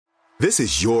This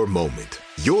is your moment,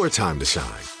 your time to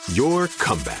shine, your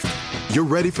comeback. You're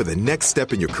ready for the next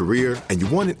step in your career, and you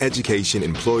want an education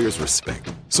employers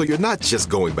respect. So you're not just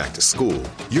going back to school,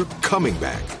 you're coming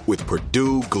back with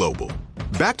Purdue Global.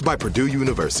 Backed by Purdue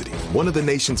University, one of the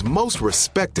nation's most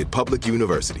respected public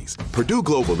universities, Purdue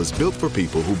Global is built for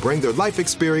people who bring their life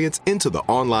experience into the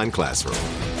online classroom.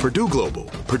 Purdue Global,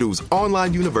 Purdue's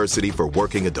online university for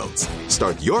working adults.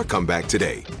 Start your comeback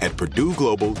today at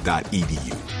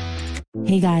purdueglobal.edu.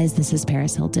 Hey guys, this is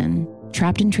Paris Hilton.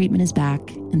 Trapped in Treatment is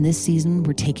back, and this season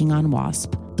we're taking on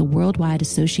WASP, the Worldwide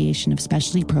Association of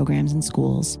Specialty Programs in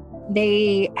Schools.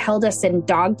 They held us in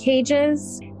dog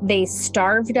cages. They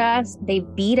starved us. They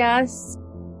beat us.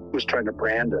 Was trying to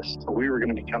brand us. So we were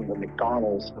going to become the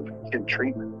McDonald's of kid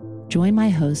treatment. Join my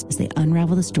host as they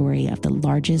unravel the story of the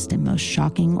largest and most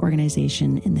shocking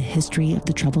organization in the history of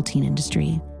the troubled teen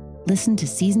industry. Listen to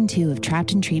Season 2 of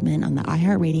Trapped in Treatment on the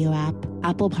iHeartRadio app,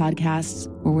 Apple Podcasts,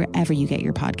 or wherever you get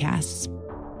your podcasts.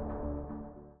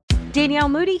 Danielle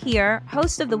Moody here,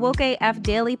 host of the Woke AF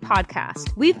Daily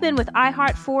podcast. We've been with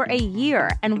iHeart for a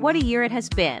year, and what a year it has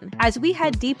been. As we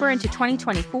head deeper into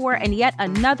 2024 and yet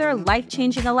another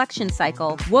life-changing election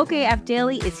cycle, Woke AF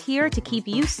Daily is here to keep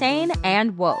you sane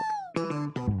and woke.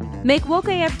 Make Woke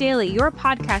AF Daily your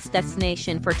podcast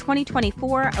destination for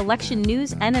 2024 election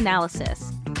news and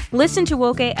analysis. Listen to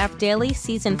Woke AF Daily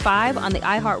Season 5 on the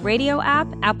iHeartRadio app,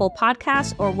 Apple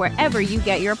Podcasts, or wherever you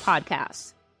get your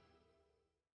podcasts.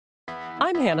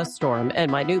 I'm Hannah Storm,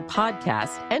 and my new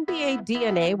podcast, NBA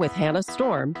DNA with Hannah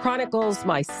Storm, chronicles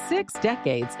my 6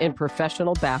 decades in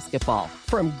professional basketball.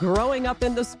 From growing up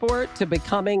in the sport to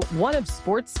becoming one of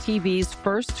sports TV's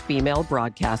first female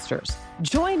broadcasters.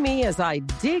 Join me as I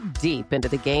dig deep into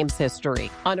the game's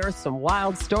history, unearth some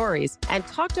wild stories, and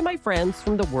talk to my friends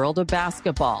from the world of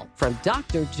basketball, from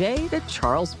Dr. J to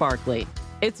Charles Barkley.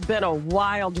 It's been a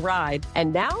wild ride,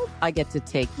 and now I get to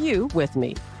take you with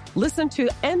me. Listen to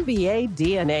NBA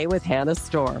DNA with Hannah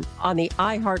Storm on the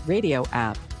iHeartRadio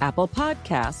app, Apple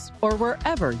Podcasts, or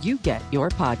wherever you get your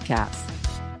podcasts.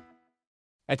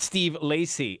 That's Steve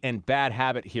Lacy and Bad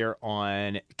Habit here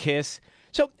on KISS.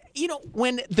 So,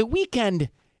 when the weekend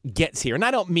gets here, and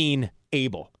I don't mean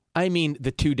Abel, I mean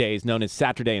the 2 days known as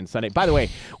Saturday and Sunday. By the way,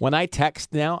 when I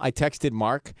text now, I texted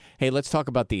Mark, hey, let's talk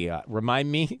about the, remind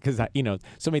me, because,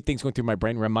 so many things going through my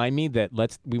brain, remind me that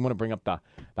we want to bring up the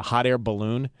hot air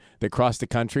balloon that crossed the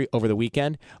country over the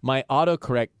weekend. My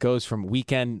autocorrect goes from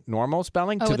weekend normal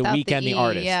spelling to the weekend the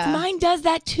artist. Yeah. Mine does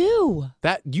that too.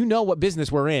 That, what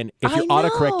business we're in if your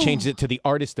autocorrect changes it to the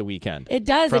artist the weekend. It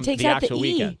does. It takes out the E.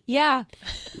 Weekend. Yeah.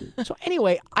 So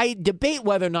anyway, I debate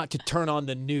whether or not to turn on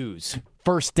the news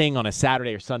first thing on a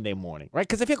Saturday or Sunday morning, right?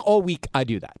 Because I think all week I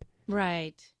do that.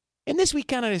 Right. And this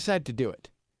weekend I decided to do it.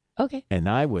 Okay. And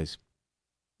I was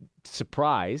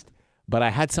surprised, but I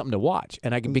had something to watch.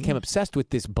 And I became obsessed with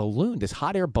this balloon, this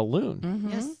hot air balloon. Mm-hmm.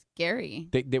 Yes, scary.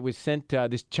 That was sent,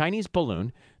 this Chinese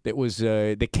balloon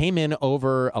that came in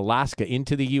over Alaska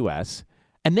into the U.S.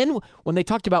 And then when they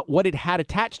talked about what it had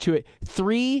attached to it,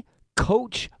 3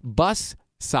 coach bus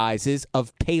sizes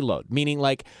of payload, meaning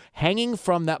like hanging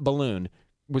from that balloon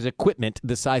was equipment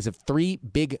the size of 3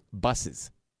 big buses.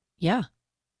 Yeah.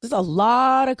 This is a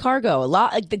lot of cargo.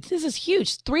 This is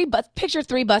huge. Picture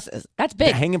 3 buses. That's big.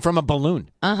 They're hanging from a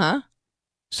balloon. Uh-huh.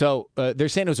 So they're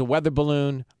saying it was a weather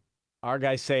balloon. Our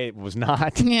guys say it was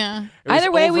not. Yeah.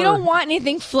 Either way, we don't want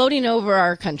anything floating over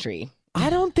our country. I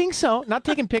don't think so. Not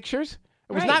taking pictures.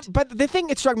 It was Right. not. But the thing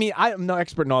that struck me, I'm no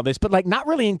expert in all this, but like not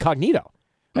really incognito.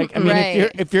 Like, I mean,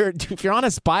 Right. if you're on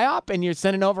a spy op and you're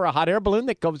sending over a hot air balloon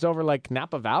that goes over like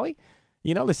Napa Valley,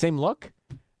 the same look.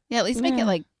 Yeah, at least make it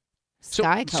like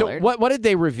sky colored. So what did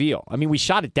they reveal? I mean, we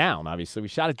shot it down. Obviously, we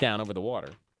shot it down over the water.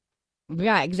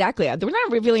 Yeah, exactly. They're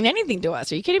not revealing anything to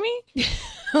us. Are you kidding me?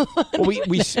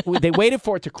 Well, they waited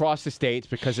for it to cross the states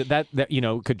because that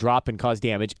could drop and cause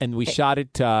damage, and we shot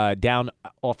it down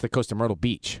off the coast of Myrtle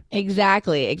Beach.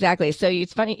 Exactly. So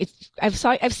it's funny.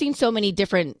 I've seen so many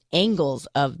different angles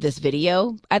of this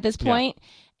video at this point.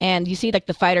 And you see like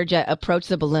the fighter jet approach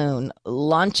the balloon,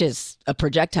 launches a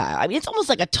projectile. I mean, it's almost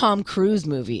like a Tom Cruise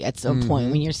movie at some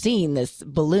point when you're seeing this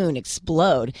balloon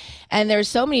explode. And there's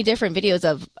so many different videos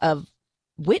of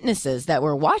witnesses that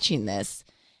were watching this,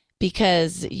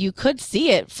 because you could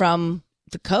see it from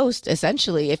the coast,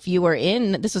 essentially, if you were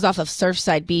this was off of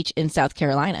Surfside Beach in South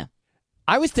Carolina.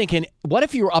 I was thinking, what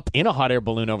if you were up in a hot air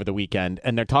balloon over the weekend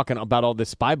and they're talking about all this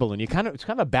spy balloon? It's kind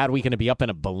of a bad weekend to be up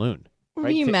in a balloon. Right?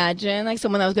 Can you imagine, like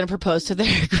someone that was going to propose to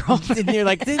their girlfriend? And you're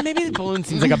like, maybe the balloon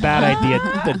seems like a bad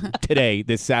idea today,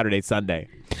 this Saturday, Sunday.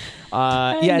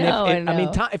 I know. I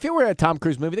mean, if it were a Tom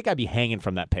Cruise movie, the guy'd be hanging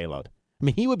from that payload. I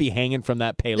mean, he would be hanging from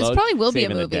that payload. This probably will be a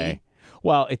saving the movie. day.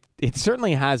 Well, it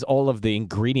certainly has all of the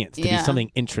ingredients to be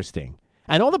something interesting.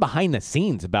 And all the behind the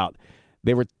scenes about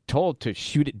they were told to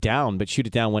shoot it down, but shoot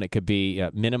it down when it could be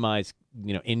minimize,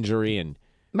 injury and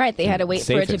Right, they had to wait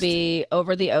for it to be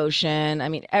over the ocean. I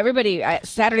mean, everybody,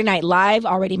 Saturday Night Live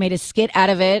already made a skit out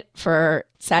of it for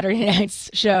Saturday night's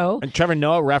show. And Trevor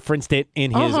Noah referenced it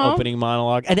in his opening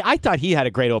monologue. And I thought he had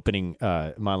a great opening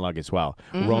monologue as well,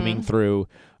 roaming through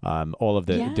all of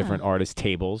the different artist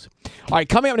tables. All right,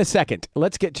 coming up in a second,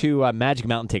 let's get to Magic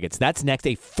Mountain tickets. That's next,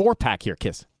 a 4-pack here,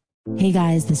 Kiss. Hey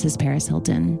guys, this is Paris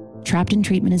Hilton. Trapped in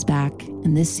Treatment is back,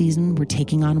 and this season we're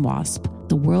taking on WASP,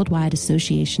 the Worldwide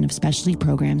Association of Specialty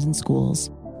Programs in Schools.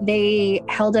 They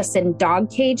held us in dog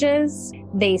cages.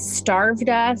 They starved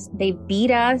us. They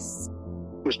beat us.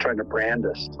 Was trying to brand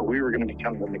us. So we were going to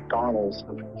become the McDonald's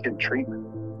of kid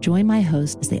treatment. Join my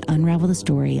host as they unravel the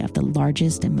story of the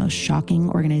largest and most shocking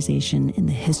organization in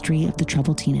the history of the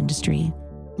troubled teen industry.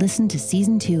 Listen to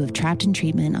Season 2 of Trapped in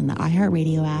Treatment on the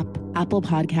iHeartRadio app, Apple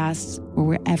Podcasts, or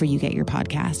wherever you get your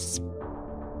podcasts.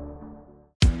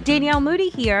 Danielle Moody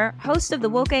here, host of the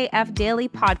Woke AF Daily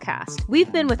podcast.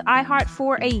 We've been with iHeart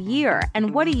for a year,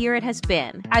 and what a year it has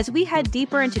been. As we head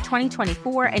deeper into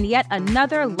 2024 and yet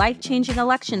another life-changing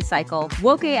election cycle,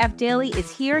 Woke AF Daily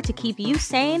is here to keep you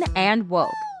sane and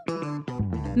woke.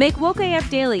 Make Woke AF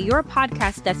Daily your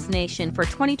podcast destination for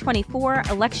 2024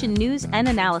 election news and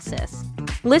analysis.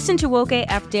 Listen to Woke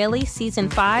AF Daily Season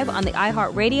 5 on the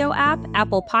iHeartRadio app,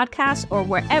 Apple Podcasts, or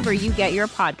wherever you get your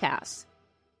podcasts.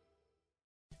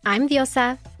 I'm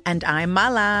Diosa. And I'm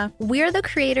Mala. We're the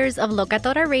creators of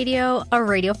Locatora Radio, a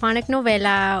radiophonic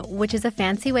novela, which is a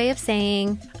fancy way of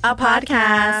saying a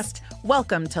podcast.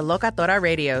 Welcome to Locatora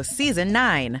Radio Season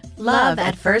 9. Love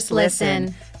at First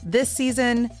Listen. This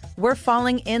season, we're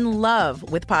falling in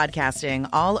love with podcasting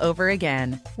all over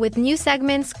again. With new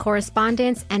segments,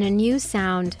 correspondence, and a new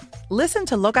sound. Listen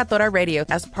to Locatora Radio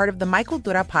as part of the My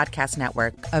Cultura Podcast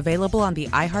Network. Available on the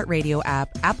iHeartRadio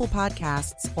app, Apple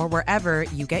Podcasts, or wherever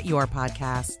you get your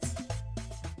podcasts.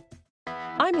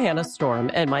 I'm Hannah Storm,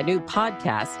 and my new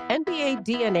podcast, NBA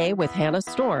DNA with Hannah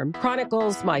Storm,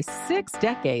 chronicles my 6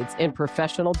 decades in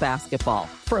professional basketball.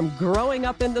 From growing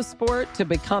up in the sport to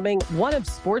becoming one of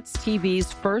sports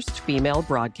TV's first female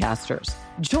broadcasters.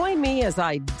 Join me as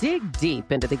I dig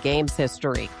deep into the game's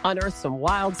history, unearth some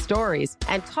wild stories,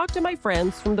 and talk to my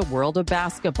friends from the world of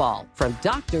basketball, from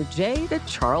Dr. J to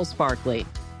Charles Barkley.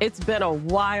 It's been a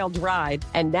wild ride,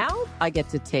 and now I get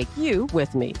to take you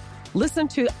with me. Listen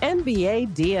to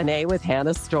NBA DNA with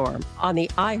Hannah Storm on the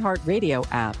iHeartRadio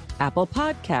app, Apple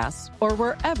Podcasts, or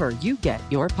wherever you get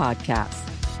your podcasts.